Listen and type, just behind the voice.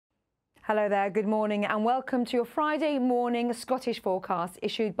Hello there, good morning and welcome to your Friday morning Scottish forecast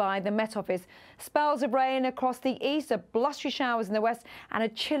issued by the Met Office. Spells of rain across the east, blustery showers in the west and a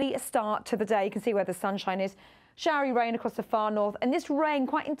chilly start to the day. You can see where the sunshine is. Showery rain across the far north, and this rain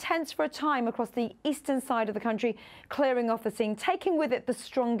quite intense for a time across the eastern side of the country, clearing off the scene, taking with it the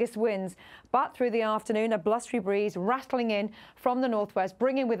strongest winds. But through the afternoon, a blustery breeze rattling in from the northwest,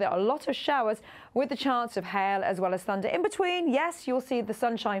 bringing with it a lot of showers with the chance of hail as well as thunder. In between, yes, you'll see the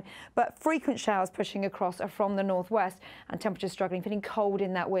sunshine, but frequent showers pushing across from the northwest and temperatures struggling, feeling cold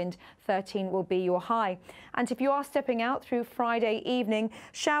in that wind. 13 will be your high. And if you are stepping out through Friday evening,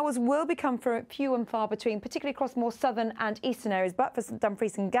 showers will become few and far between, particularly across more southern and eastern areas. But for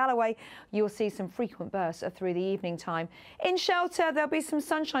Dumfries and Galloway, you'll see some frequent bursts through the evening time. In shelter, there'll be some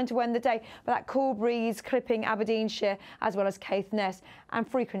sunshine to end the day, but that cool breeze clipping Aberdeenshire as well as Caithness, and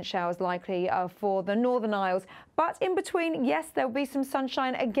frequent showers likely for the Northern Isles. But in between, yes, there'll be some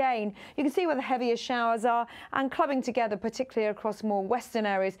sunshine again. You can see where the heaviest showers are and clubbing together, particularly across more western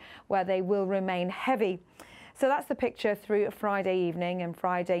areas where they will remain heavy. So that's the picture through Friday evening, and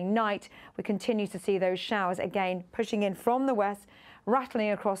Friday night we continue to see those showers again pushing in from the west, rattling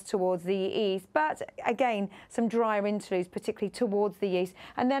across towards the east, but again some drier interludes, particularly towards the east.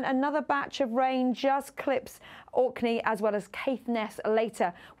 And then another batch of rain just clips Orkney as well as Caithness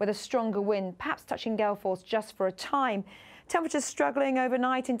later, with a stronger wind perhaps touching gale force just for a time. Temperatures struggling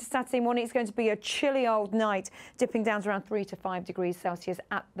overnight into Saturday morning. It's going to be a chilly old night, dipping down to around 3 to 5 degrees Celsius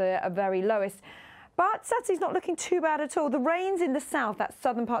at the very lowest. But Saturday's not looking too bad at all. The rain's in the south, that's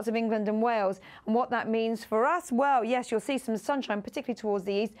southern parts of England and Wales. And what that means for us, well, yes, you'll see some sunshine, particularly towards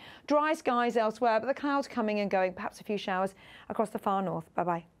the east. Dry skies elsewhere, but the clouds coming and going, perhaps a few showers across the far north.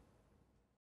 Bye-bye.